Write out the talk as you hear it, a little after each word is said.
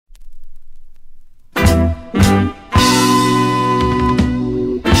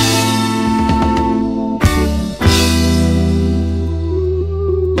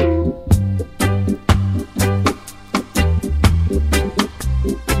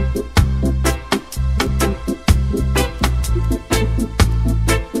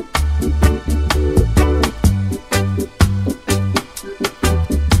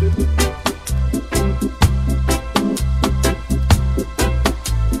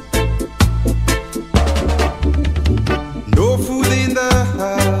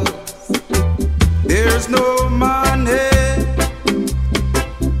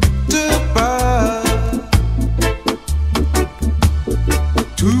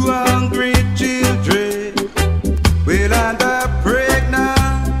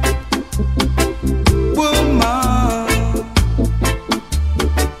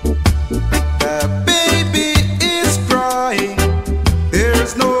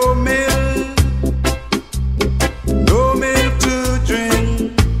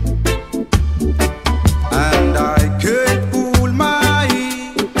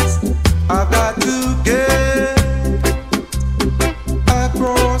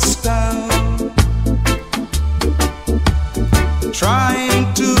across town,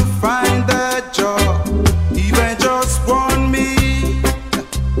 trying to find a job, even just one meal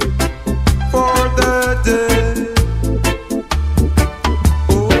for the day.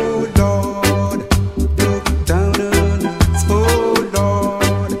 Oh Lord, look down on us. Oh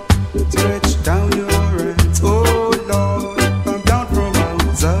Lord, stretch down your hands. Oh Lord, come down from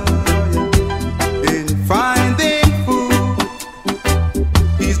Mount Zion. In finding food,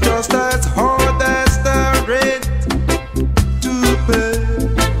 it's just as hard as the rent to pay.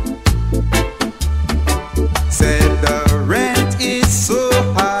 Said the rent is so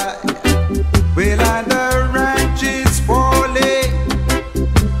high, well, and the ranch is falling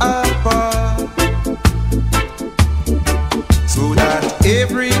apart. So that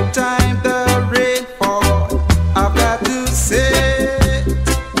every time the rain falls, I've got to set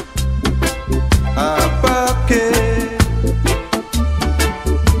a bucket.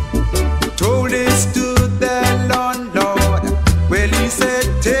 Told this to the landlord, well, he said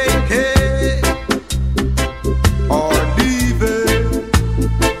take it or leave it.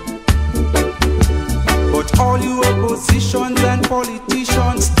 But all you oppositions and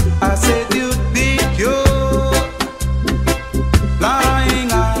politicians, I said you think you're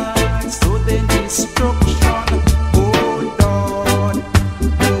lying eyes, so then destruction. Oh Lord,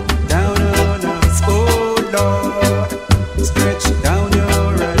 look down on us. Oh Lord, stretch down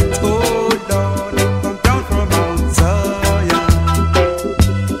your hands. Oh Lord, come down from Mount Zion.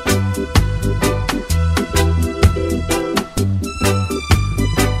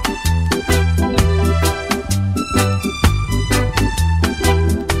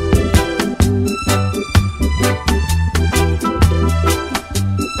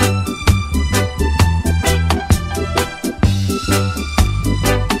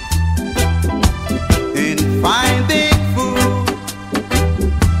 In finding food,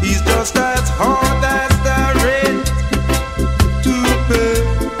 it's just as hard as the rent to pay.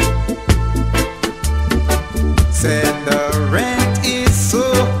 Said the rent is so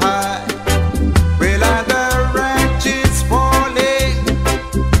high, well, and the ranch is falling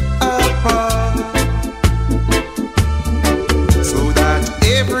apart. So that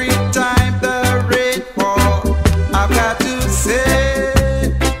every time the rain falls, I've got to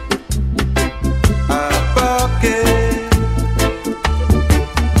set a bucket.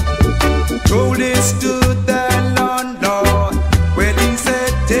 Told this to the landlord, well, he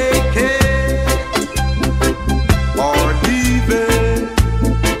said take it or leave it.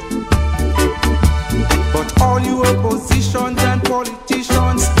 But all you oppositions and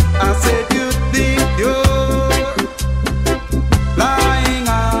politicians, I said you think you're lying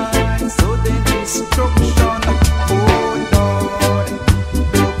eyes, so then destruction. Oh Lord,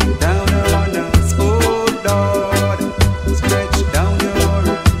 look down on us. Oh Lord, stretch down your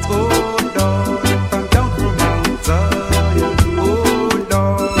hands. Oh Lord, come down from Mount Zion. Oh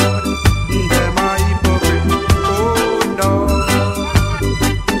Lord, them are hypocrites. Oh Lord.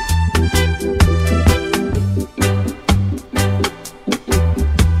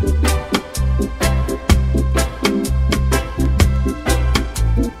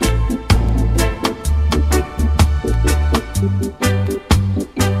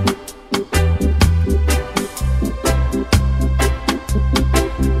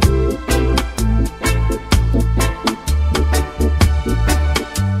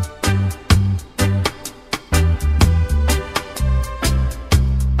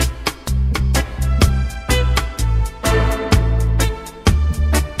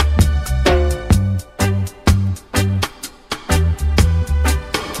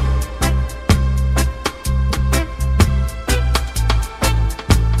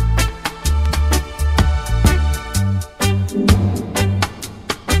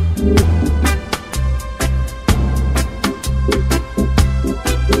 You